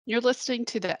You're listening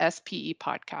to the SPE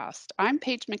podcast. I'm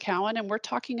Paige McCowan, and we're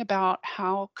talking about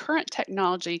how current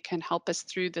technology can help us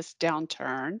through this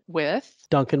downturn with.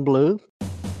 Duncan Blue.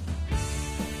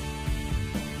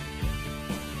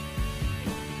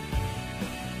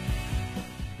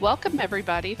 Welcome,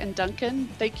 everybody. And Duncan,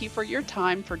 thank you for your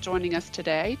time for joining us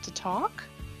today to talk.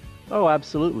 Oh,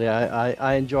 absolutely.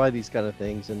 I enjoy these kind of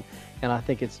things, and I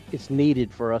think it's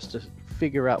needed for us to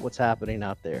figure out what's happening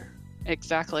out there.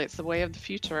 Exactly. It's the way of the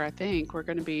future, I think. We're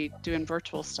going to be doing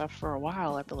virtual stuff for a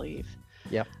while, I believe.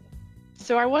 Yep.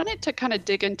 So I wanted to kind of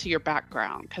dig into your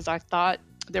background because I thought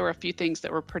there were a few things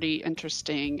that were pretty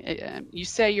interesting. You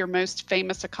say your most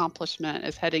famous accomplishment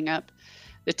is heading up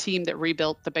the team that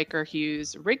rebuilt the Baker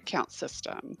Hughes rig count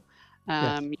system.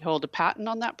 Yes. You hold a patent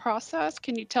on that process.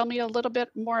 Can you tell me a little bit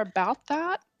more about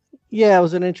that? Yeah, it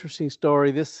was an interesting story.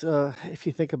 This, if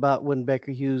you think about when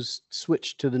Baker Hughes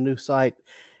switched to the new site,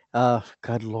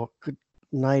 God, Lord, good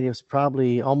night, it was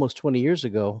probably almost 20 years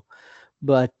ago.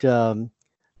 But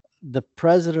the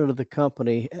president of the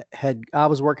company I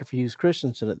was working for Hughes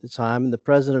Christensen at the time, and the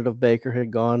president of Baker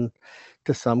had gone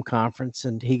to some conference,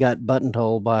 and he got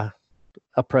buttonholed by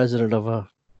a president of a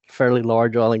fairly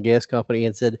large oil and gas company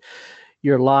and said,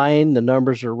 "You're lying, the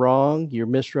numbers are wrong, you're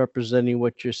misrepresenting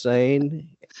what you're saying."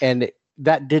 And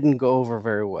that didn't go over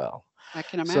very well. I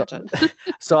can So, imagine.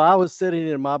 so I was sitting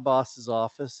in my boss's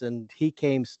office, and he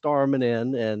came storming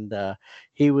in, and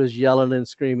he was yelling and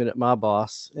screaming at my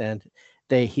boss. And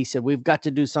he said, "We've got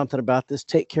to do something about this.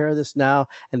 Take care of this now."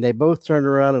 And they both turned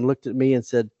around and looked at me and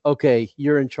said, "Okay,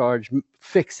 you're in charge.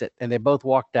 Fix it." And they both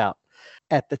walked out.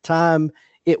 At the time,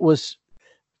 it was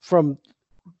from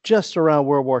just around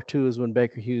World War II is when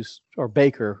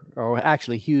Baker, or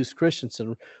actually Hughes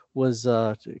Christensen, was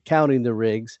counting the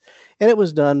rigs, and it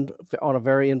was done on a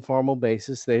very informal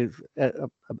basis.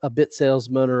 A bit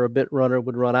salesman or a bit runner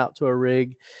would run out to a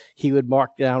rig. He would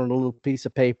mark down on a little piece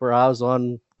of paper, "I was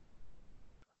on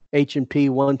H&P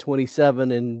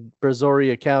 127 in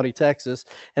Brazoria County, Texas,"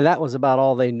 and that was about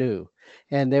all they knew.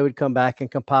 And they would come back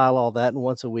and compile all that, and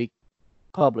once a week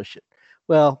publish it.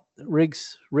 Well,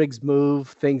 rigs move,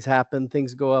 things happen,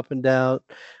 things go up and down.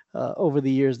 Over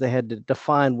the years, they had to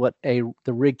define what the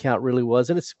rig count really was,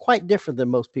 and it's quite different than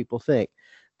most people think.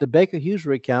 The Baker Hughes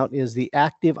rig count is the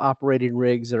active operating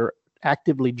rigs that are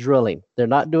actively drilling. They're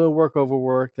not doing workover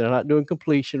work. They're not doing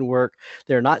completion work.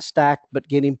 They're not stacked but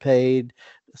getting paid.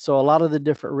 So a lot of the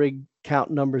different rig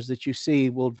count numbers that you see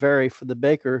will vary for the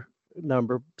Baker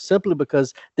number simply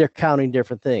because they're counting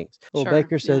different things. Well, Sure,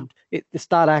 Baker said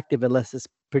it's not active unless it's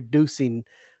producing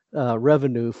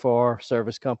revenue for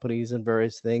service companies and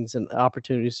various things and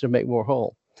opportunities to make more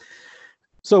whole.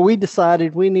 So we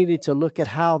decided we needed to look at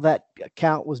how that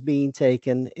count was being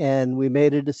taken, and we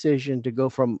made a decision to go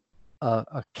from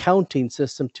a counting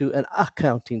system to an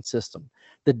accounting system,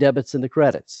 the debits and the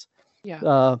credits.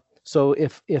 Yeah. So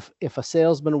if a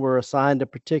salesman were assigned a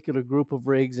particular group of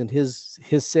rigs in his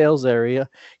sales area,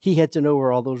 he had to know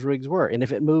where all those rigs were. And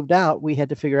if it moved out, we had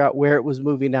to figure out where it was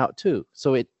moving out to.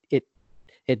 So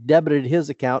it debited his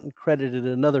account and credited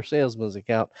another salesman's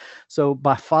account. So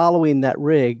by following that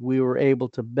rig, we were able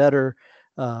to better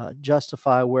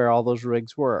justify where all those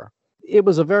rigs were. It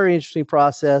was a very interesting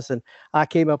process, and I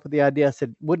came up with the idea. I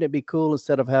said, wouldn't it be cool,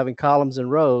 instead of having columns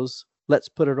and rows, let's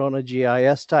put it on a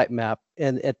GIS type map?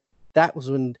 And that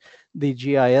was when the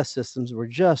GIS systems were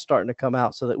just starting to come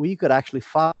out, so that we could actually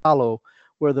follow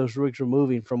where those rigs were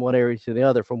moving from one area to the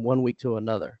other, from one week to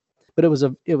another. But it was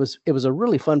a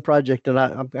really fun project, and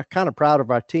I'm kind of proud of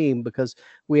our team because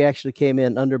we actually came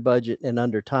in under budget and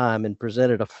under time and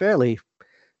presented a fairly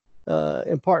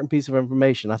important piece of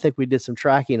information. I think we did some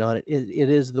tracking on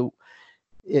it.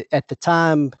 At the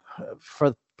time,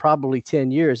 for probably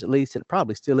 10 years at least, it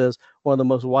probably still is one of the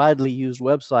most widely used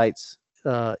websites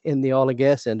in the oil and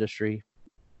gas industry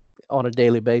on a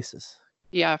daily basis.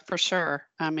 Yeah, for sure.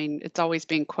 I mean, it's always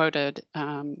being quoted,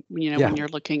 when you're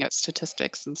looking at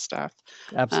statistics and stuff.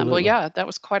 Well, Absolutely. yeah, that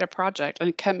was quite a project.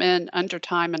 And come in under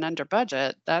time and under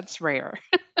budget. That's rare.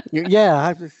 Yeah.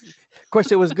 Of course,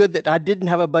 it was good that I didn't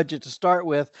have a budget to start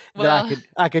with, that Well,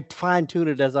 I could fine tune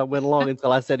it as I went along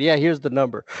until I said, "Yeah, here's the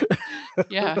number,"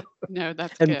 yeah, no,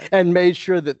 that's and good. made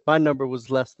sure that my number was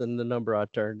less than the number I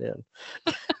turned in.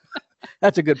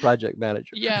 That's a good project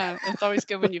manager. Yeah, it's always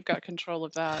good when you've got control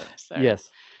of that. So, Yes.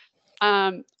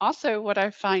 Also, what I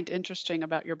find interesting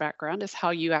about your background is how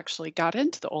you actually got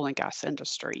into the oil and gas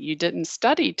industry. You didn't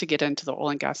study to get into the oil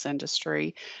and gas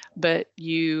industry, but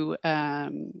you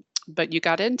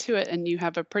got into it, and you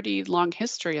have a pretty long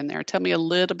history in there. Tell me a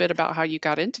little bit about how you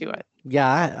got into it. Yeah,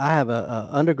 I have a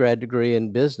undergrad degree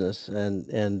in business,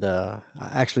 and I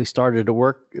actually started to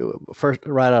work first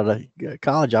right out of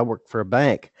college. I worked for a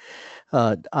bank.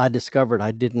 I discovered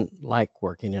I didn't like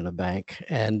working in a bank,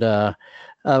 and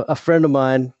a friend of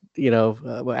mine,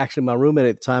 well, actually my roommate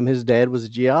at the time, his dad was a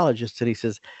geologist, and he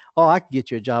says, "Oh, I can get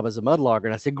you a job as a mud logger."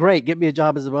 And I said, "Great, get me a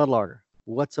job as a mud logger."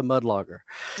 What's a mud logger?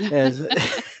 And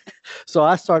so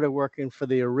I started working for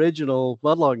the original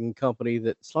mud logging company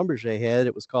that Schlumberger had.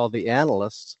 It was called the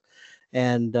Analysts,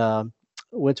 and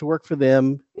went to work for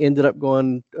them. Ended up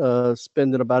going,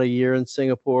 spending about a year in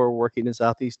Singapore, working in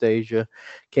Southeast Asia.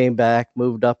 Came back,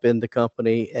 moved up in the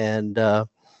company, and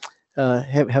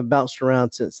have bounced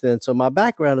around since then. So my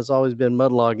background has always been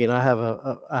mud logging. I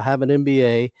have an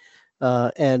MBA.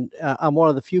 And I'm one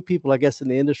of the few people, I guess, in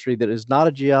the industry that is not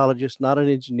a geologist, not an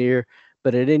engineer,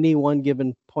 but at any one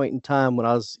given point in time when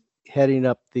I was heading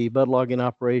up the mud logging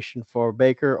operation for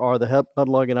Baker or the mud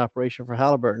logging operation for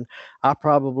Halliburton, I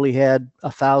probably had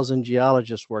 1,000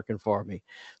 geologists working for me.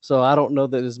 So I don't know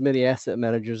that there's many asset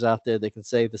managers out there that can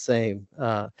say the same.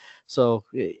 So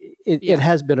it Yeah.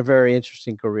 has been a very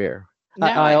interesting career. No,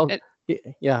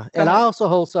 Yeah, go and I ahead. also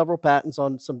hold several patents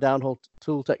on some downhole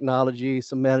tool technology,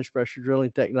 some managed pressure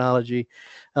drilling technology.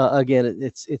 Again,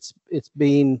 it's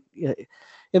being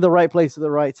in the right place at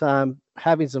the right time,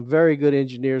 having some very good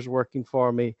engineers working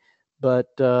for me, but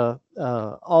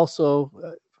also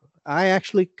I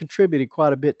actually contributed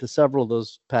quite a bit to several of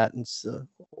those patents.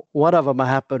 One of them I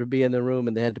happened to be in the room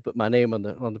and they had to put my name on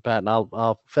the patent.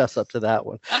 I'll fess up to that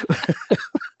one.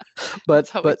 but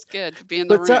It's but always good to be in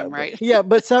the but room, right? yeah,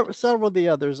 but several of the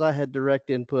others I had direct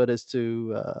input as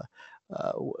to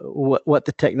what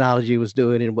the technology was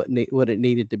doing and what it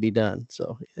needed to be done.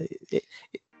 So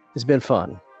it's been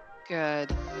fun.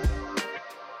 Good.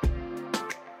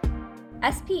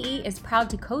 SPE is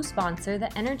proud to co-sponsor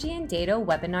the Energy and Data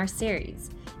webinar series.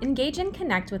 Engage and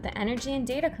connect with the energy and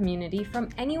data community from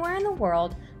anywhere in the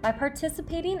world by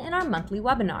participating in our monthly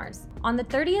webinars. On the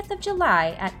 30th of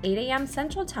July at 8 a.m.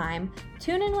 Central Time,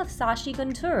 tune in with Sashi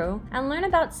Gunturu and learn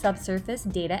about subsurface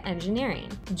data engineering.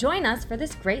 Join us for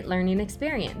this great learning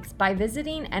experience by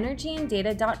visiting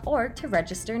energyanddata.org to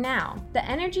register now. The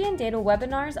Energy and Data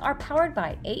webinars are powered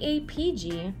by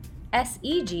AAPG,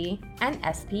 SEG,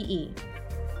 and SPE.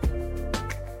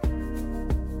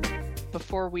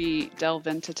 Before we delve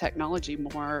into technology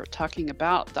more, talking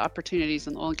about the opportunities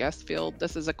in the oil and gas field,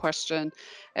 this is a question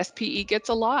SPE gets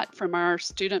a lot from our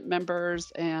student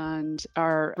members and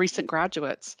our recent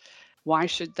graduates. Why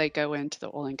should they go into the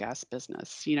oil and gas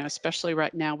business? Especially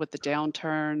right now with the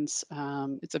downturns,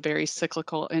 it's a very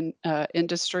cyclical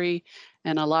industry,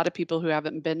 and a lot of people who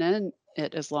haven't been in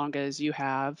it as long as you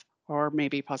have, or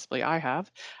maybe possibly I have,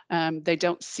 they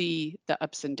don't see the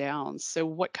ups and downs. So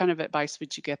what kind of advice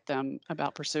would you get them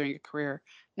about pursuing a career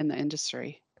in the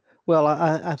industry? Well,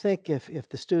 I think if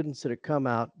the students that have come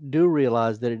out do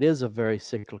realize that it is a very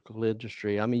cyclical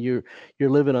industry. I mean, you're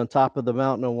living on top of the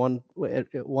mountain on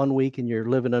one week, and you're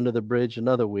living under the bridge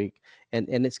another week, and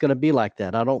it's going to be like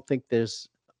that.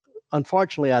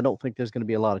 Unfortunately, I don't think there's going to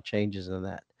be a lot of changes in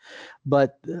that.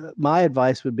 But my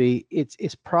advice would be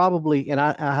it's probably, and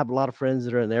I have a lot of friends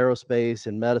that are in aerospace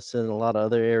and medicine and a lot of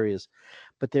other areas,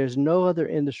 but there's no other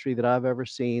industry that I've ever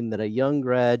seen that a young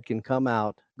grad can come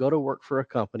out, go to work for a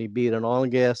company, be it an oil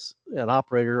and gas, an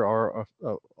operator or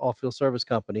a oil field service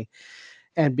company,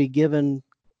 and be given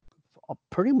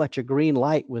pretty much a green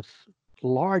light with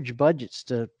large budgets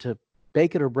to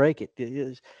bake it or break it.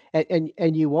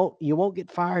 And you won't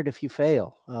get fired if you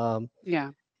fail.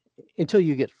 Yeah. Until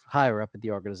you get higher up in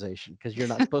the organization, because you're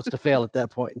not supposed to fail at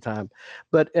that point in time.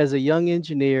 But as a young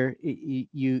engineer,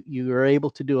 you are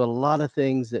able to do a lot of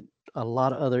things that a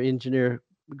lot of other engineer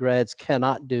grads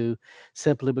cannot do,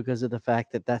 simply because of the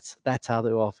fact that that's how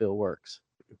the oil field works.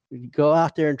 You go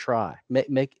out there and try,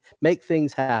 make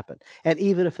things happen. And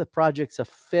even if the project's a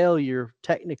failure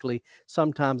technically,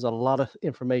 sometimes a lot of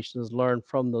information is learned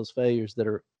from those failures that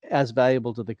are as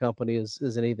valuable to the company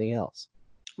as anything else.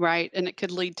 Right. And it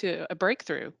could lead to a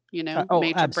breakthrough, Oh,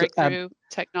 major breakthrough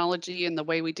technology in the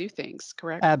way we do things,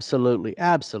 correct? absolutely,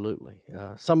 absolutely.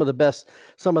 Some of the best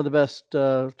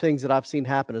things that I've seen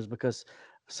happen is because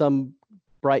some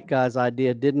bright guy's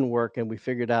idea didn't work, and we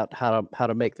figured out how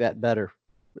to make that better,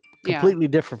 Yeah. completely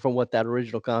different from what that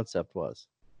original concept was.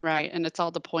 Right. And it's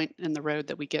all the point in the road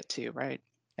that we get to, right?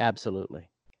 Absolutely.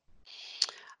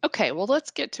 Okay, well,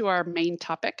 let's get to our main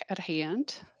topic at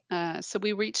hand. So,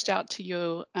 we reached out to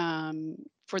you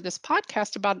for this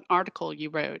podcast about an article you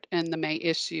wrote in the May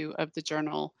issue of the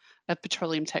Journal of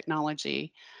Petroleum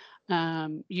Technology.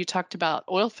 You talked about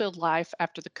oilfield life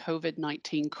after the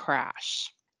COVID-19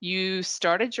 crash. You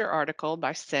started your article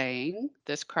by saying,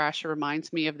 "This crash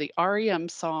reminds me of the REM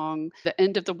song, The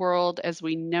End of the World as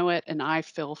We Know It, and I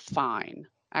Feel Fine."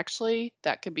 Actually,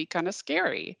 that could be kind of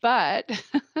scary, but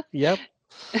Yep.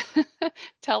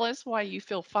 tell us why you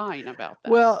feel fine about that.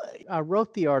 Well, I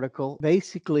wrote the article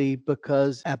basically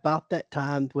because about that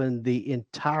time when the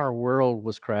entire world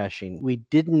was crashing, we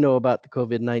didn't know about the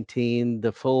COVID-19,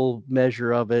 the full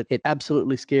measure of it. It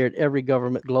absolutely scared every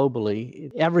government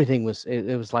globally. Everything was,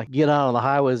 it was like get out on the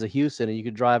highways of Houston and you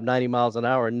could drive 90 miles an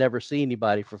hour and never see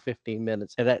anybody for 15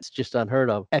 minutes. And that's just unheard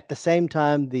of. At the same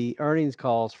time, the earnings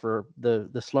calls for the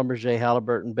Schlumberger,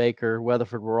 Halliburton, Baker,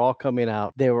 Weatherford were all coming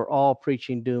out. They were all preaching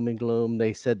doom and gloom.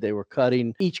 They said they were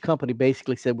cutting. Each company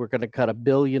basically said we're going to cut $1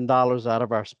 billion out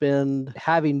of our spend.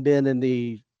 Having been in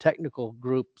the technical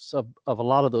groups of a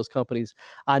lot of those companies,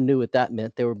 I knew what that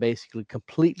meant. They were basically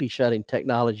completely shutting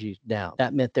technology down.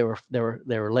 That meant they were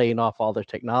laying off all their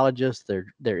technologists,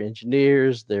 their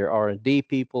engineers, their R&D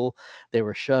people. They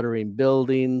were shuttering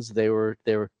buildings. They were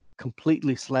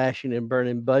completely slashing and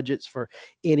burning budgets for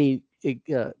any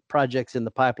projects in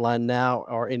the pipeline now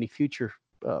or any future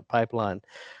pipeline.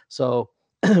 So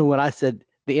when I said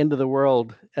the end of the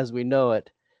world as we know it,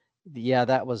 yeah,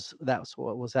 that was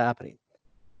what was happening.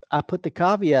 I put the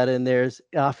caveat in there is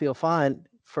I feel fine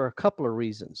for a couple of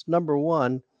reasons. Number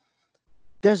one,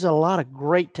 there's a lot of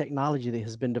great technology that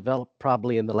has been developed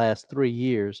probably in the last 3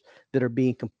 years that are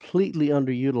being completely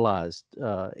underutilized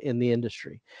in the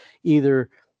industry. Either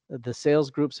the sales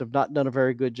groups have not done a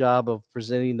very good job of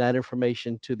presenting that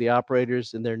information to the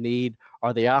operators in their need,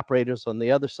 or the operators on the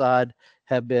other side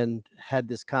have had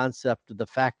this concept of the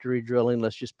factory drilling.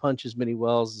 Let's just punch as many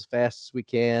wells as fast as we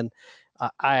can.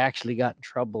 I actually got in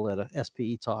trouble at a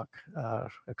SPE talk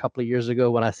a couple of years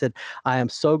ago when I said, I am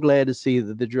so glad to see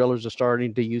that the drillers are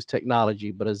starting to use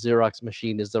technology, but a Xerox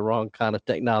machine is the wrong kind of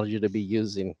technology to be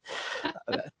using.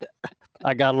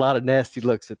 I got a lot of nasty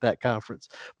looks at that conference,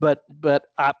 but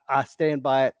I stand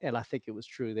by it, and I think it was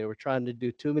true. They were trying to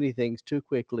do too many things too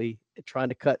quickly, trying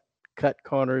to cut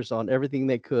corners on everything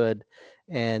they could,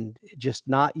 and just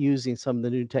not using some of the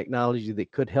new technology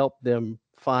that could help them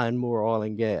find more oil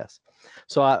and gas.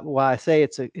 So why I say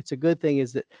it's a good thing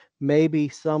is that maybe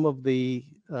some of the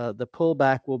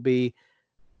pullback will be,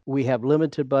 we have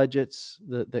limited budgets.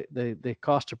 The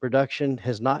cost of production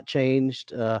has not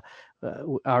changed.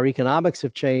 Our economics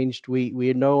have changed.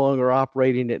 We are no longer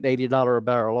operating at $80 a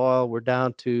barrel oil. We're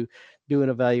down to doing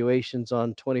evaluations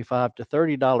on $25 to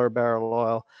 $30 a barrel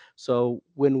oil. So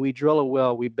when we drill a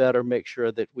well, we better make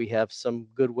sure that we have some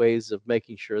good ways of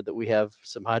making sure that we have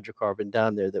some hydrocarbon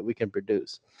down there that we can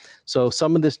produce. So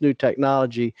some of this new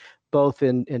technology, both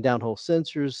in downhole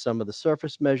sensors, some of the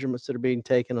surface measurements that are being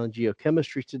taken on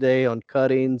geochemistry today, on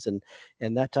cuttings and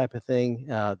that type of thing,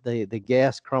 the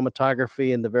gas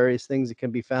chromatography and the various things that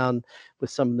can be found with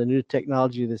some of the new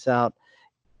technology that's out,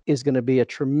 is going to be a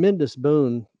tremendous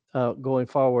boon going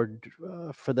forward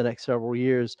for the next several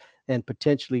years, and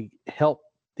potentially help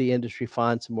the industry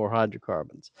find some more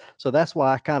hydrocarbons. So that's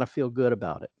why I kind of feel good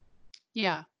about it.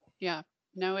 Yeah, yeah.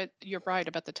 No, you're right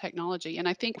about the technology. And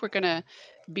I think we're going to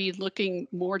be looking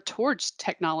more towards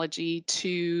technology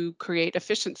to create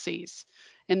efficiencies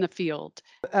in the field.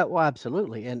 Well,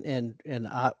 absolutely, and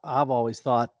I've always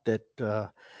thought that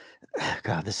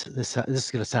God, this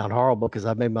is going to sound horrible because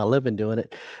I've made my living doing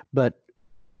it, but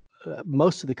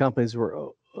most of the companies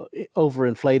were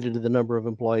overinflated to the number of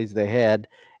employees they had,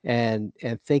 and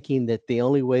thinking that the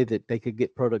only way that they could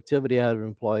get productivity out of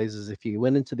employees is if you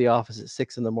went into the office at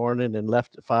 6 in the morning and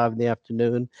left at 5 in the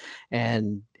afternoon,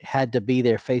 and had to be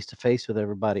there face to face with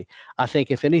everybody. I think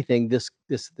if anything, this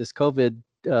COVID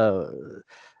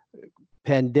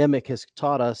pandemic has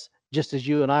taught us, just as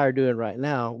you and I are doing right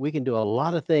now, we can do a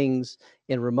lot of things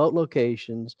in remote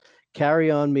locations,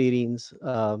 carry on meetings,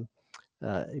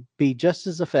 be just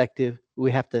as effective.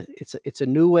 We have to. It's a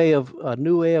new way of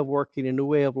working, a new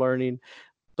way of learning.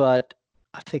 But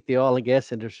I think the oil and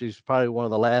gas industry is probably one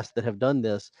of the last that have done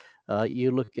this.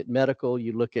 You look at medical.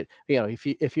 You look at,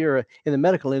 if you're in the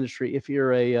medical industry, if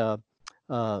you're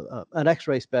an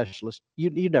X-ray specialist,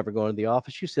 you never go into the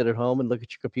office. You sit at home and look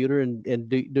at your computer and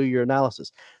do your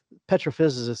analysis.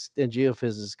 Petrophysicists and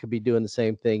geophysicists could be doing the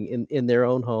same thing in their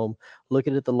own home,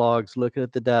 looking at the logs, looking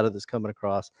at the data that's coming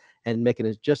across, and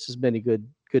making just as many good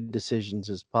decisions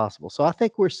as possible. So I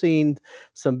think we're seeing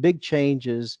some big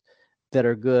changes that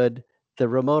are good. the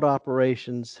remote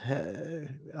operations,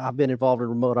 I've been involved in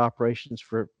remote operations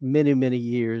for many, many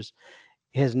years,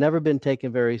 has never been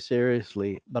taken very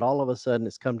seriously, but all of a sudden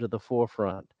it's come to the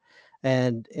forefront.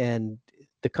 And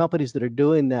the companies that are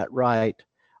doing that right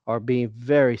are being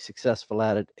very successful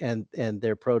at it, and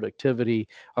their productivity,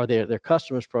 or their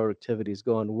customers' productivity, is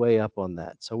going way up on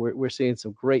that. So we're seeing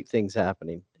some great things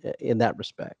happening in that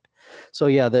respect. So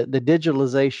yeah, the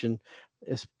digitalization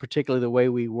is, particularly the way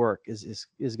we work, is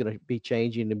going to be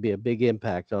changing and be a big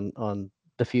impact on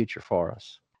the future for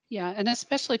us. Yeah, and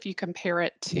especially if you compare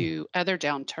it to other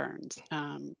downturns.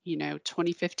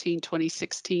 2015,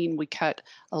 2016, we cut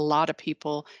a lot of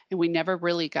people, and we never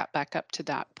really got back up to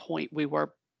that point we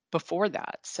were before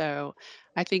that. So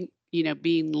I think,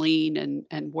 being lean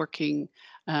and working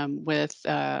with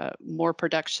more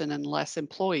production and less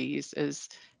employees is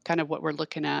kind of what we're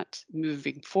looking at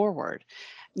moving forward.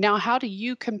 Now, how do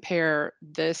you compare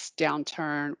this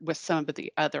downturn with some of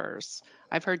the others?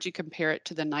 I've heard you compare it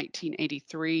to the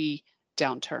 1983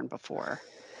 downturn before.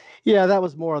 Yeah, that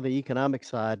was more on the economic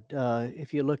side.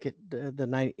 If you look at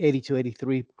the 82,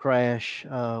 83 crash,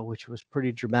 which was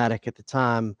pretty dramatic at the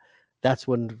time, that's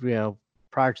when,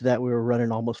 prior to that, we were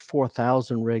running almost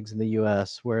 4,000 rigs in the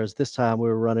US, whereas this time we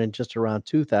were running just around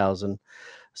 2,000.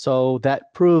 So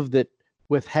that proved that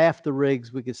with half the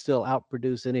rigs, we could still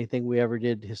outproduce anything we ever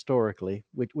did historically,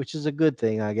 which is a good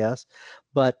thing, I guess.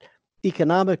 But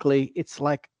economically, it's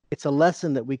a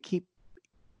lesson that we keep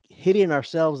hitting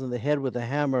ourselves in the head with a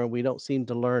hammer, and we don't seem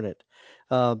to learn it.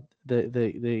 The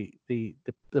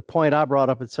point I brought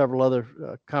up in several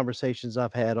other conversations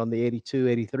I've had on the 82,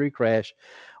 83 crash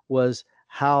was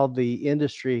how the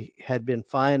industry had been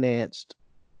financed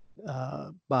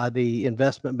by the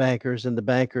investment bankers and the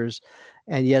bankers,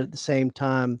 and yet at the same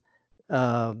time,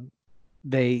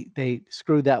 they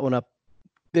screwed that one up.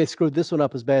 They screwed this one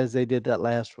up as bad as they did that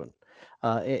last one.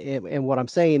 And what I'm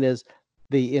saying is,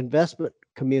 the investment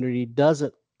community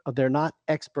they're not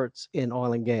experts in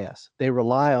oil and gas. They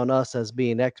rely on us as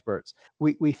being experts.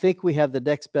 We think we have the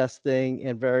next best thing,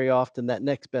 and very often that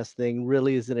next best thing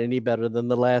really isn't any better than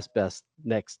the last best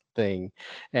next thing.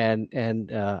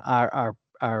 And our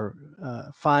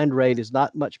find rate is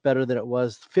not much better than it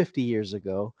was 50 years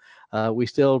ago. We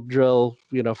still drill,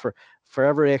 for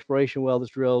every exploration well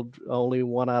that's drilled, only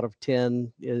 1 out of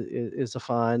 10 is a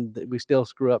find. We still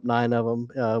screw up 9 of them.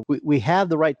 We have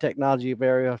the right technology,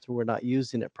 very often we're not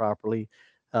using it properly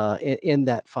in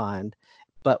that find.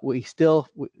 But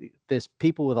there's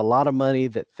people with a lot of money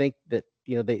that think that,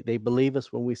 they believe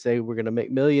us when we say we're going to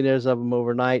make millionaires of them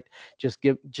overnight. Just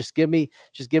give me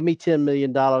 $10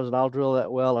 million and I'll drill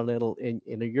that well, and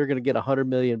you're going to get 100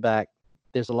 million back.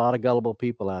 There's a lot of gullible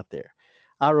people out there.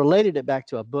 I related it back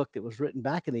to a book that was written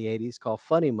back in the 80s called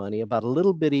Funny Money, about a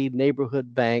little bitty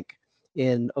neighborhood bank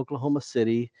in Oklahoma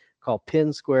City called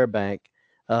Penn Square Bank.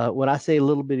 When I say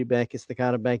little bitty bank, it's the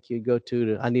kind of bank you go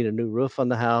to I need a new roof on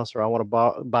the house, or I want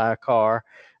to buy a car.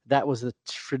 That was the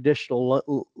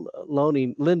traditional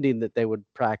lending that they would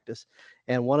practice.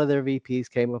 And one of their VPs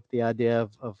came up with the idea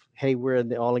of, hey, we're in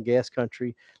the oil and gas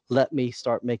country. Let me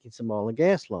start making some oil and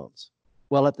gas loans.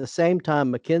 Well, at the same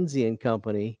time, McKinsey and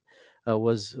Company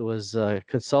was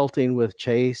consulting with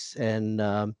Chase and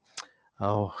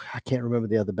I can't remember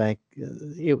the other bank.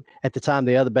 At the time,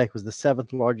 the other bank was the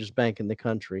 7th largest bank in the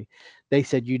country. They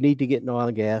said, you need to get in oil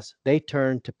and gas. They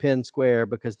turned to Penn Square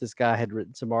because this guy had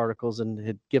written some articles and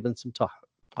had given some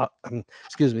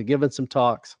given some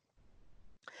talks.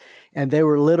 And they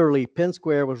were literally, Penn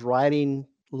Square was writing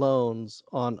loans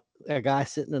on a guy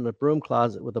sitting in a broom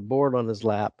closet with a board on his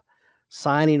lap,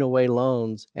 signing away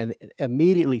loans, and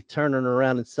immediately turning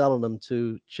around and selling them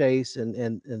to Chase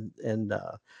and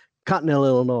Continental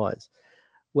Illinois.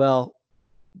 Well,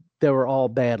 they were all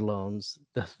bad loans.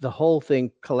 The whole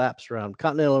thing collapsed around.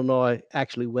 Continental Illinois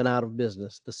actually went out of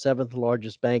business, the 7th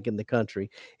largest bank in the country.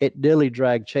 It nearly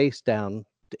dragged Chase down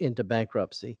into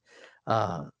bankruptcy.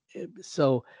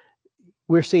 So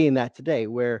we're seeing that today,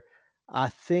 where I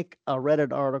think I read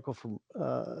an article from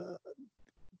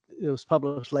it was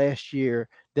published last year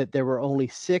that there were only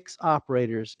 6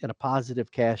 operators in a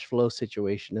positive cash flow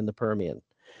situation in the Permian.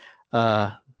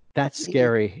 That's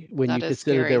scary when you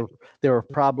consider there were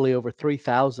probably over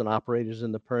 3,000 operators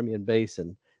in the Permian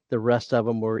Basin. The rest of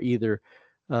them were either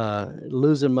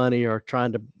losing money or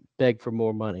trying to beg for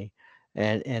more money.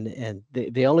 And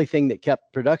the only thing that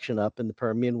kept production up in the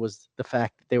Permian was the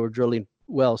fact that they were drilling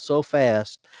wells so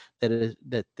fast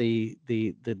that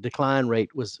the decline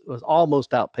rate was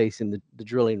almost outpacing the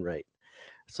drilling rate.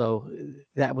 So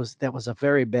that was a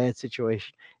very bad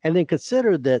situation. And then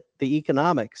consider that the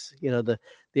economics,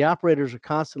 the operators are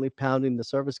constantly pounding the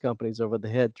service companies over the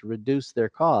head to reduce their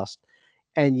cost,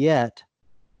 and yet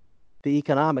the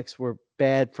economics were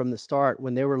bad from the start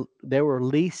when they were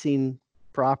leasing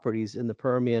properties in the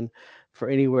Permian for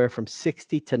anywhere from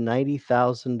 $60,000 to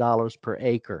 $90,000 per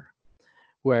acre.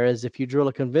 Whereas if you drill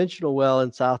a conventional well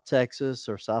in South Texas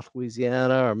or South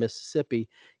Louisiana or Mississippi,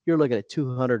 you're looking at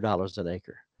 $200 an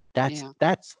acre.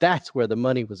 That's where the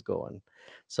money was going.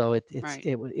 So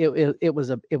it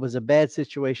was a bad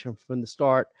situation from the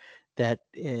start that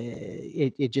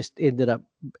it just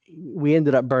we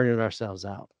ended up burning ourselves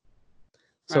out.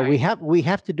 So we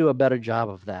have to do a better job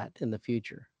of that in the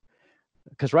future.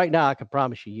 Because right now I can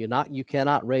promise you, you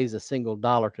cannot raise a single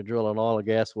dollar to drill an oil or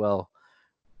gas well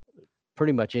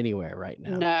pretty much anywhere right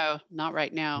now. No, not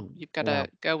right now. You've got to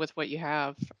go with what you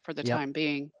have for the time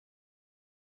being.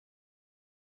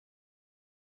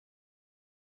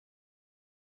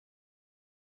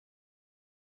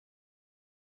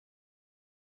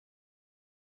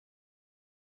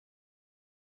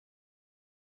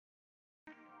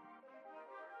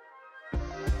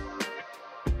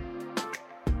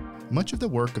 Much of the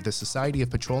work of the Society of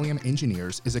Petroleum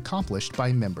Engineers is accomplished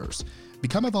by members.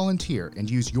 Become a volunteer and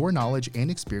use your knowledge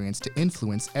and experience to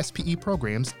influence SPE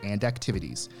programs and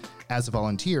activities. As a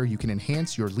volunteer, you can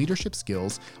enhance your leadership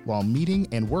skills while meeting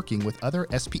and working with other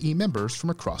SPE members from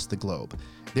across the globe.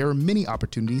 There are many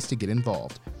opportunities to get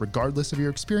involved, regardless of your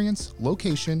experience,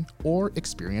 location, or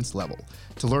experience level.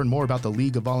 To learn more about the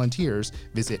League of Volunteers,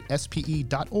 visit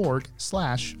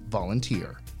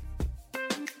spe.org/volunteer.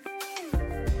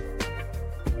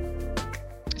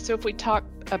 So if we talk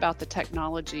about the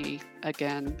technology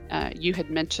again, you had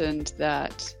mentioned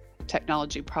that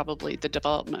the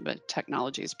development of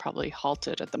technology is probably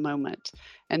halted at the moment,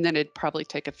 and then it'd probably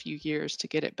take a few years to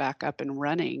get it back up and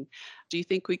running. Do you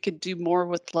think we could do more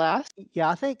with less? Yeah,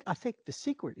 I think the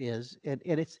secret is, and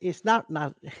it's not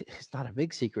it's not a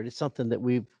big secret. It's something that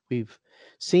we've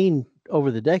seen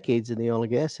over the decades in the oil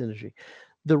and gas industry.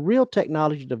 The real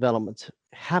technology developments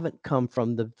haven't come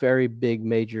from the very big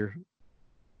major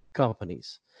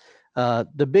companies.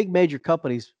 The big major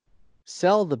companies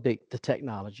sell the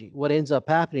technology. What ends up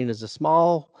happening is a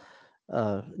small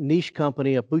niche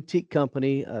company, a boutique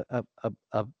company, a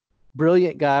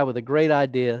brilliant guy with a great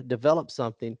idea develops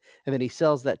something, and then he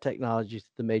sells that technology to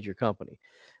the major company.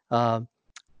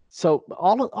 So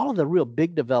all of the real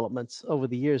big developments over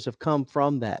the years have come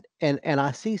from that, and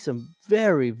I see some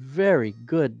very, very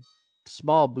good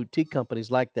small boutique companies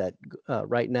like that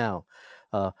right now.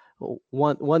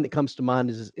 One that comes to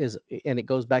mind is and it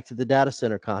goes back to the data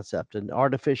center concept and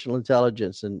artificial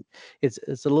intelligence, and it's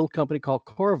a little company called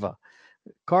Corva.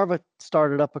 Carva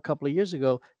started up a couple of years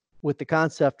ago with the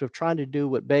concept of trying to do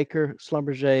what Baker,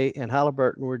 Schlumberger, and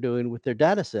Halliburton were doing with their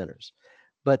data centers.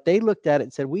 But they looked at it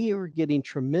and said, we are getting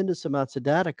tremendous amounts of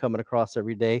data coming across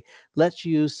every day. Let's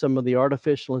use some of the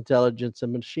artificial intelligence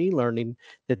and machine learning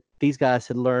that these guys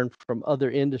had learned from other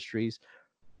industries,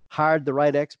 hired the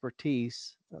right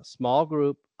expertise, a small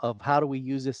group of how do we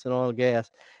use this in oil and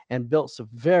gas, and built some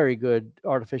very good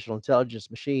artificial intelligence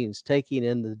machines, taking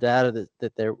in the data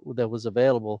that was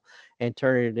available and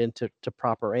turning it into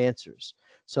proper answers.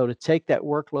 So to take that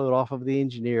workload off of the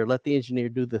engineer, let the engineer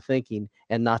do the thinking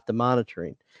and not the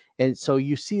monitoring. And so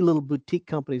you see little boutique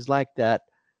companies like that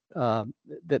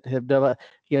that have developed,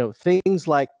 things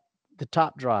like the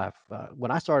top drive.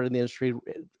 When I started in the industry,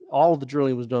 all of the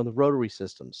drilling was done with rotary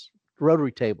systems,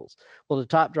 rotary tables. Well, the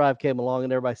top drive came along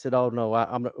and everybody said, oh no,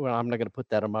 I'm not going to put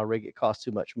that on my rig. It costs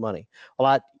too much money.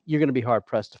 Well, you're going to be hard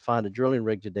pressed to find a drilling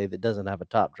rig today that doesn't have a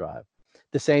top drive.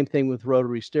 The same thing with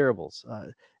rotary steerables.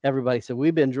 Everybody said,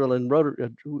 we've been drilling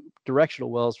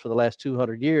directional wells for the last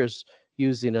 200 years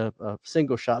using a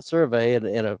single shot survey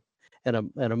and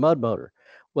a mud motor.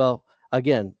 Well,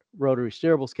 again, rotary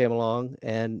steerables came along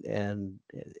and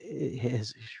it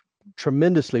has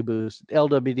tremendously boosted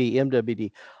LWD,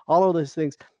 MWD. All of those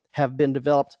things have been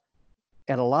developed,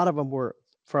 and a lot of them were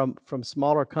from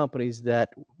smaller companies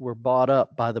that were bought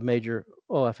up by the major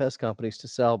OFS companies to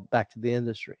sell back to the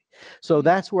industry. So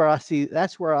that's where I see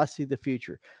the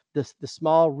future. The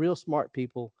small, real smart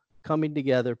people coming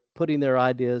together, putting their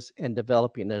ideas and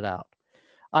developing it out.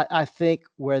 I think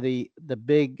where the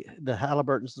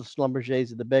Halliburtons, the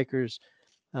Schlumbergers, and the Bakers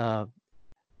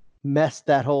messed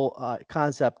that whole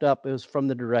concept up, it was from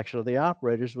the direction of the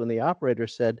operators, when the operator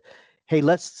said, hey,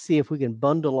 let's see if we can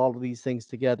bundle all of these things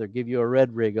together, give you a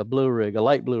red rig, a blue rig, a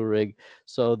light blue rig,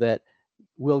 so that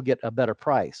we'll get a better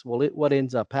price. Well, what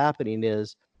ends up happening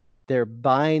is they're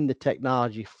buying the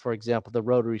technology, for example, the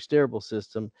rotary steerable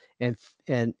system, and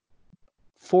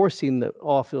forcing the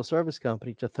oil field service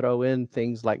company to throw in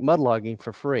things like mud logging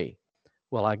for free.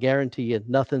 Well, I guarantee you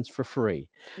nothing's for free.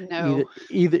 No.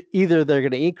 Either they're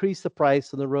going to increase the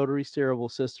price on the rotary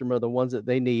steerable system or the ones that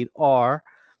they need, or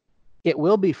it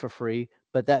will be for free,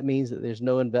 but that means that there's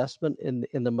no investment in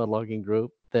the mud logging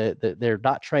group. They're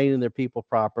not training their people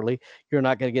properly. You're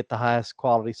not going to get the highest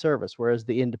quality service. Whereas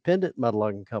the independent mud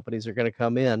logging companies are going to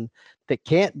come in that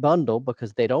can't bundle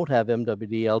because they don't have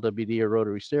MWD, LWD, or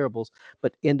rotary steerables,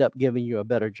 but end up giving you a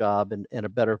better job and a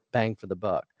better bang for the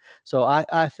buck. So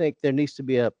I think there needs to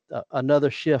be another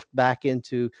shift back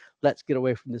into, let's get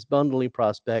away from this bundling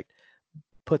prospect,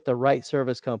 put the right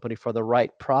service company for the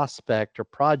right prospect or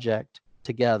project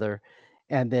together,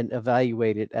 and then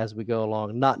evaluate it as we go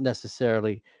along. Not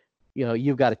necessarily,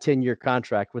 you've got a 10-year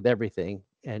contract with everything,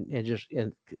 and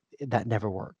that never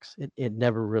works. It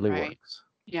never really Right. works.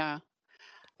 Yeah.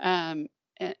 And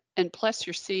plus,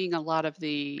 you're seeing a lot of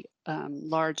the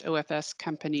large OFS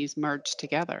companies merge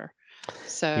together.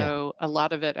 So a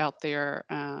lot of it out there,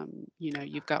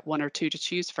 you've got one or two to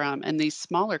choose from. And these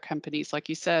smaller companies, like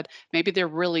you said, maybe they're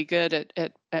really good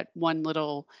at one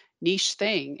little niche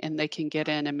thing, and they can get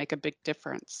in and make a big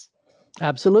difference.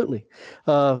 Absolutely.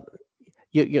 Because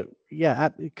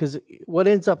what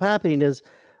ends up happening is,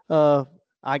 I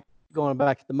going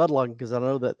back to the mud logging because I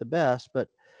know that the best, but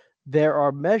there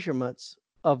are measurements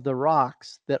of the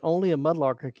rocks that only a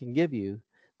mudlarker can give you,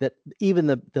 that even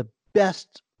the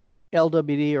best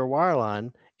LWD or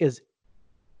wireline is,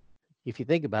 if you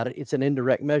think about it, it's an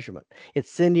indirect measurement.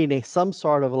 It's sending some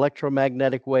sort of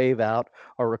electromagnetic wave out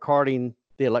or recording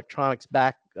the electronics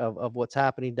back of what's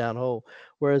happening downhole.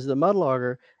 Whereas the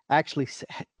mudlarker actually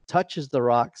touches the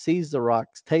rock, sees the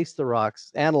rocks, tastes the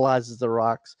rocks, analyzes the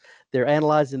rocks. They're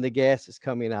analyzing the gases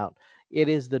coming out. It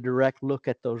is the direct look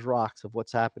at those rocks of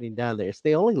what's happening down there. It's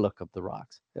the only look of the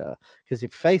rocks. Because if you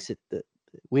face it,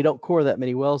 we don't core that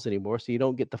many wells anymore, so you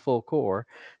don't get the full core.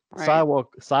 Right.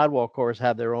 Sidewall cores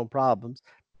have their own problems.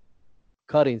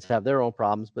 Cuttings have their own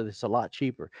problems, but it's a lot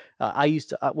cheaper. I used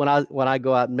to, when I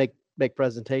go out and make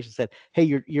presentations, said, hey,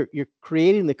 you're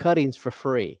creating the cuttings for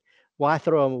free. Why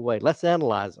throw them away? Let's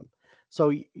analyze them.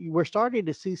 So we're starting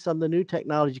to see some of the new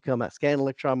technology come out, scan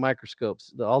electron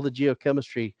microscopes, all the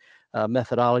geochemistry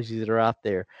methodologies that are out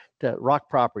there, the rock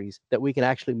properties that we can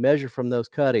actually measure from those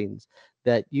cuttings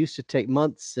that used to take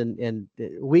months and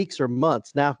weeks or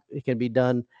months. Now it can be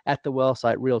done at the well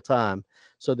site real time.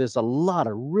 So there's a lot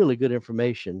of really good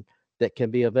information that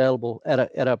can be available at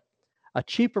a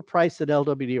cheaper price than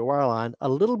LWD or wireline, a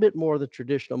little bit more than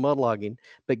traditional mud logging,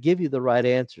 but give you the right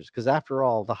answers. Because after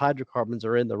all, the hydrocarbons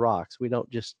are in the rocks. We don't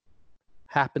just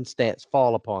happenstance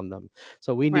fall upon them.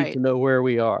 So we need to know where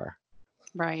we are.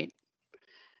 Right.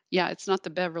 Yeah, it's not the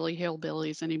Beverly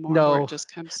Hillbillies anymore, No. where it just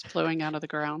comes flowing out of the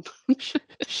ground.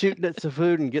 Shooting at some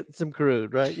food and getting some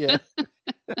crude, right? Yeah.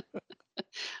 A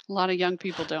lot of young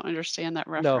people don't understand that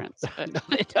No, reference. But no,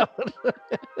 they don't.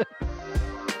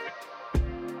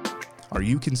 Are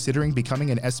you considering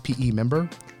becoming an SPE member?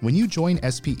 When you join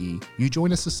SPE, you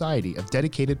join a society of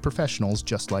dedicated professionals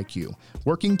just like you,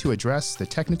 working to address the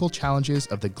technical challenges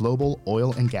of the global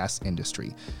oil and gas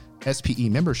industry. SPE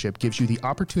membership gives you the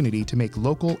opportunity to make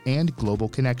local and global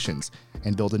connections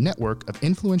and build a network of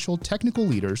influential technical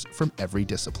leaders from every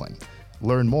discipline.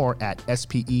 Learn more at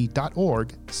spe.org/join.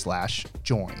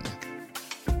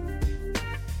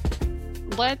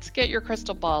 let's get your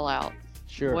crystal ball out.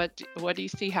 Sure. What do you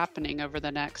see happening over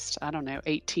the next,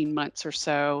 18 months or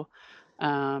so,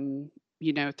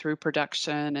 through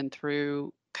production and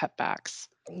through cutbacks?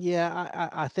 Yeah,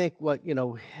 I think we're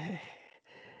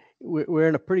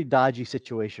in a pretty dodgy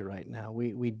situation right now.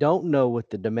 We don't know what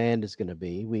the demand is going to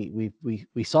be.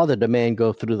 We saw the demand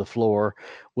go through the floor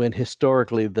when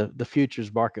historically the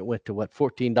futures market went to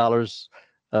 $14.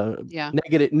 Yeah.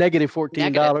 Negative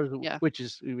 $14, yeah. which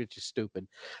is stupid,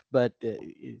 but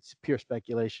it's pure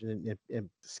speculation and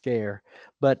scare.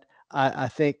 But I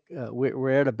think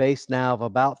we're at a base now of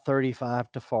about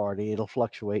 35 to 40. It'll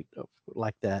fluctuate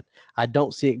like that. I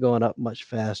don't see it going up much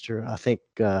faster. I think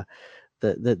the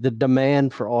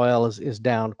demand for oil is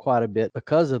down quite a bit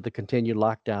because of the continued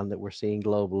lockdown that we're seeing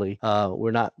globally.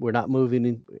 We're not moving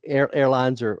in.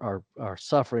 Airlines are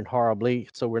suffering horribly,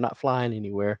 so we're not flying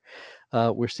anywhere.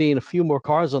 We're seeing a few more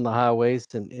cars on the highways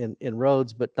and in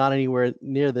roads, but not anywhere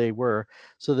near they were.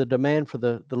 So the demand for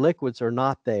the liquids are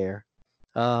not there.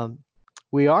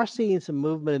 We are seeing some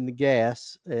movement in the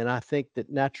gas, and I think that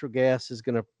natural gas is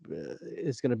going to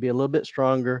be a little bit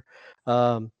stronger.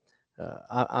 I'm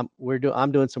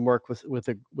doing some work with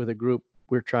a group.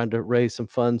 We're trying to raise some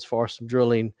funds for some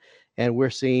drilling And we're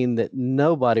seeing that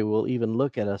nobody will even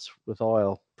look at us with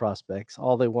oil prospects.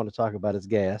 All they want to talk about is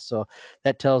gas. So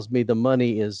that tells me the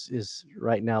money is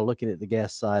right now looking at the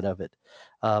gas side of it,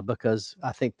 because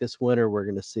I think this winter we're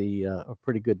going to see a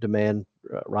pretty good demand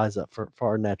rise up for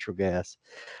our natural gas.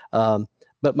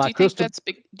 But my crystal.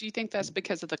 Do you think that's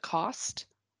because of the cost,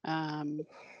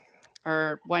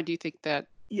 or why do you think that?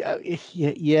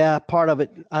 Yeah, part of it.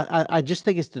 I just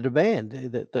think it's the demand.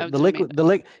 The Demand.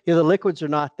 the liquids are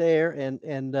not there,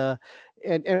 and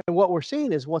what we're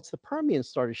seeing is once the Permian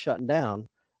started shutting down,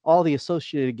 all the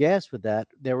associated gas with that,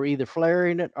 they were either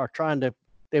flaring it or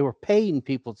they were paying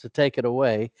people to take it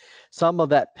away. Some of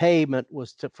that payment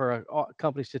was for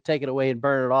companies to take it away and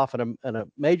burn it off in a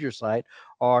major site,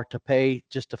 or to pay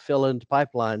just to fill into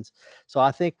pipelines. So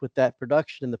I think with that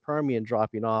production in the Permian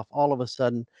dropping off, all of a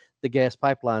sudden the gas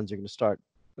pipelines are going to start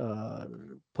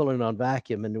pulling on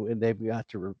vacuum, and they've got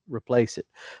to replace it,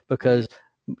 because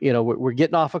we're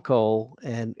getting off of coal,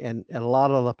 and a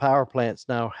lot of the power plants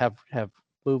now have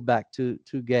moved back to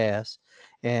gas,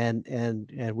 and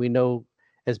we know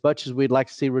as much as we'd like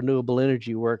to see renewable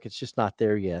energy work, it's just not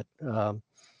there yet.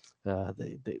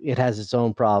 It has its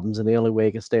own problems, and the only way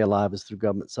it can stay alive is through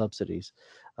government subsidies.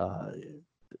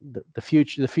 The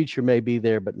future may be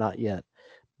there, but not yet.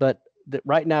 But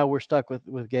right now we're stuck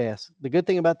with gas. The good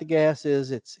thing about the gas is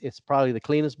it's probably the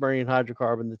cleanest burning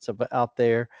hydrocarbon that's out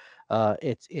there.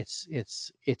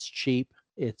 It's cheap,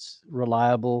 it's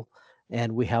reliable,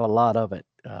 and we have a lot of it.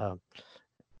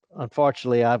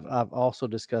 Unfortunately, I've also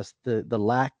discussed the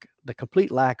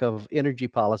complete lack of energy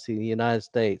policy in the United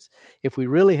States. If we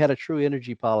really had a true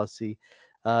energy policy,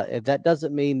 that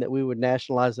doesn't mean that we would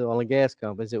nationalize the oil and gas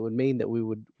companies. It would mean that we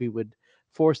would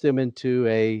force them into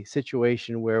a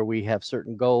situation where we have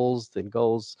certain goals, and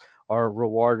goals are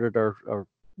rewarded or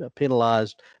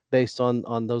penalized based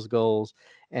on those goals.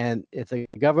 And if the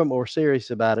government were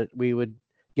serious about it, we would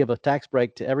give a tax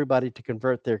break to everybody to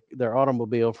convert their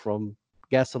automobile from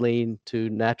gasoline to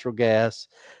natural gas.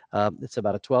 It's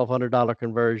about a $1,200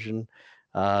 conversion.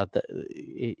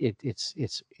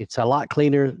 It's a lot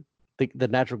cleaner. The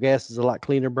natural gas is a lot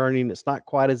cleaner burning. It's not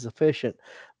quite as efficient,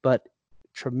 but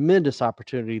tremendous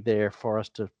opportunity there for us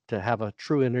to have a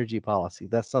true energy policy.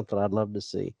 That's something I'd love to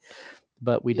see,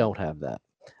 but we don't have that.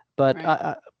 But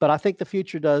Right. I think the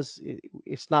future does.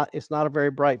 It's not a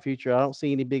very bright future. I don't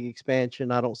see any big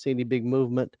expansion. I don't see any big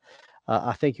movement.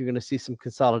 I think you're going to see some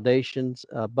consolidations,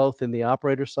 both in the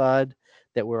operator side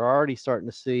that we're already starting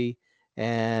to see,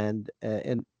 and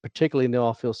particularly in the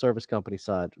oil field service company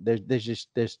side. There's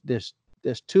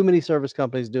too many service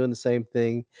companies doing the same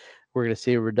thing. We're going to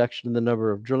see a reduction in the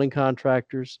number of drilling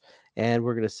contractors, and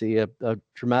we're going to see a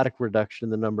dramatic reduction in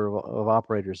the number of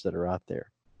operators that are out there.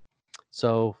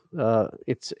 So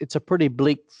it's a pretty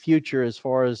bleak future as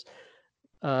far as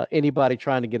anybody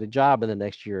trying to get a job in the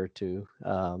next year or two,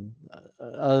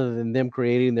 other than them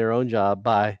creating their own job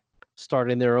by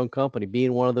starting their own company,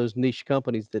 being one of those niche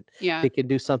companies that they can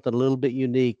do something a little bit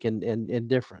unique and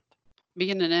different.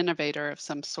 Being an innovator of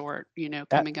some sort,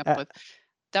 coming up with.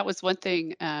 That was one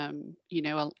thing.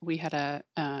 We had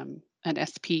an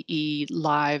SPE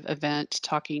live event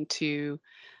talking to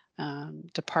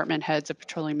department heads of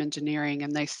petroleum engineering,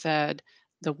 and they said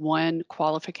the one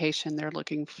qualification they're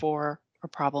looking for are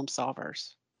problem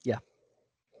solvers. Yeah.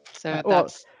 So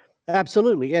that's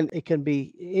absolutely, and it can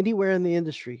be anywhere in the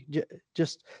industry.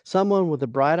 Just someone with a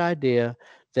bright idea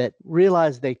that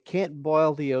realize they can't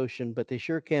boil the ocean, but they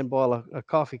sure can boil a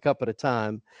coffee cup at a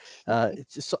time.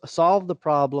 Solve the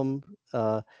problem,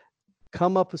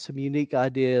 come up with some unique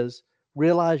ideas.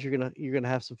 Realize you're gonna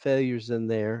have some failures in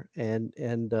there,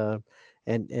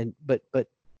 but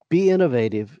be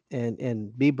innovative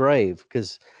and be brave,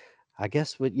 because I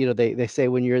guess what they say,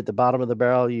 when you're at the bottom of the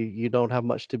barrel, you don't have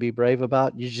much to be brave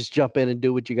about. You just jump in and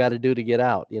do what you got to do to get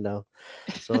out.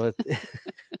 So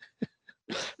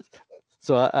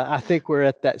so I think we're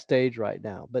at that stage right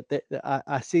now. But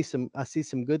I see some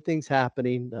good things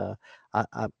happening.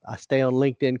 I stay on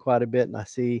LinkedIn quite a bit, and I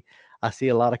see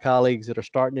a lot of colleagues that are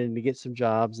starting to get some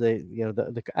jobs. They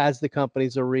as the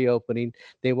companies are reopening,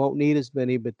 they won't need as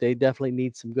many, but they definitely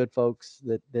need some good folks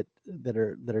that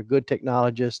are good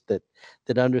technologists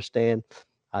that understand.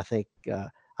 I think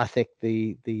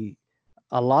the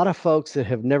a lot of folks that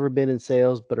have never been in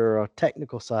sales but are a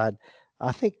technical side.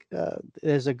 I think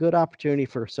there's a good opportunity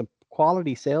for some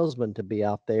quality salesmen to be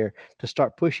out there to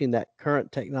start pushing that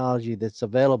current technology that's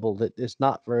available that is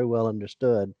not very well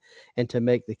understood, and to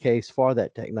make the case for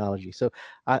that technology. So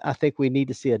I think we need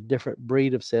to see a different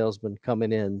breed of salesmen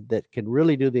coming in that can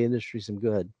really do the industry some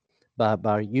good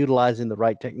by utilizing the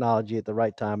right technology at the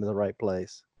right time in the right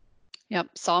place. Yep,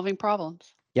 solving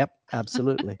problems. Yep,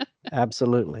 absolutely.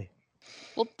 Absolutely.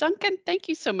 Well, Duncan, thank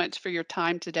you so much for your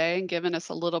time today and giving us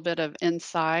a little bit of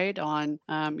insight on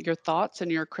your thoughts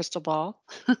and your crystal ball.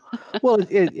 Well,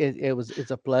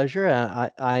 it's a pleasure.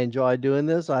 I enjoy doing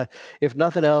this. If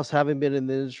nothing else, having been in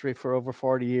the industry for over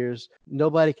 40 years,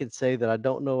 nobody can say that I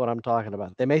don't know what I'm talking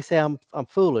about. They may say I'm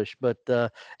foolish, but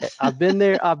I've been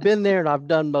there. I've been there, and I've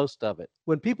done most of it.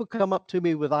 When people come up to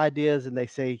me with ideas and they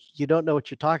say you don't know what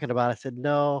you're talking about, I said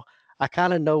no. I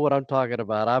kind of know what I'm talking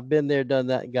about. I've been there, done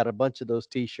that, and got a bunch of those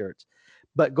T-shirts.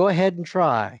 But go ahead and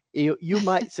try. You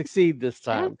might succeed this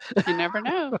Yeah, time. you never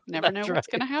know. Never know That's what's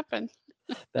going right. to happen.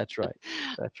 That's right.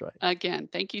 That's right. Again,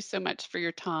 thank you so much for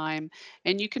your time.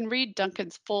 And you can read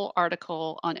Duncan's full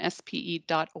article on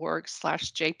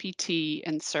spe.org/JPT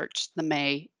and search the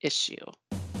May issue.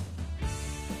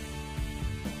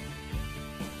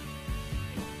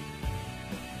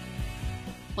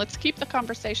 Let's keep the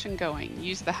conversation going.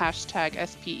 Use the hashtag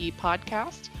SPE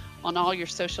podcast on all your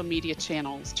social media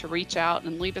channels to reach out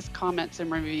and leave us comments and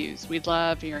reviews. We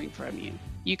love hearing from you.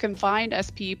 You can find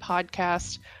SPE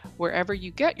Podcast wherever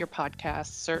you get your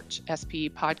podcasts. Search SPE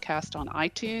Podcast on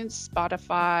iTunes,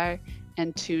 Spotify,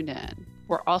 and TuneIn.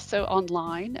 We're also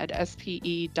online at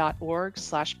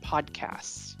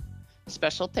spe.org/podcasts.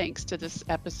 Special thanks to this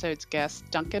episode's guest,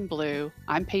 Duncan Blue.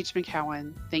 I'm Paige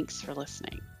McCowan. Thanks for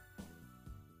listening.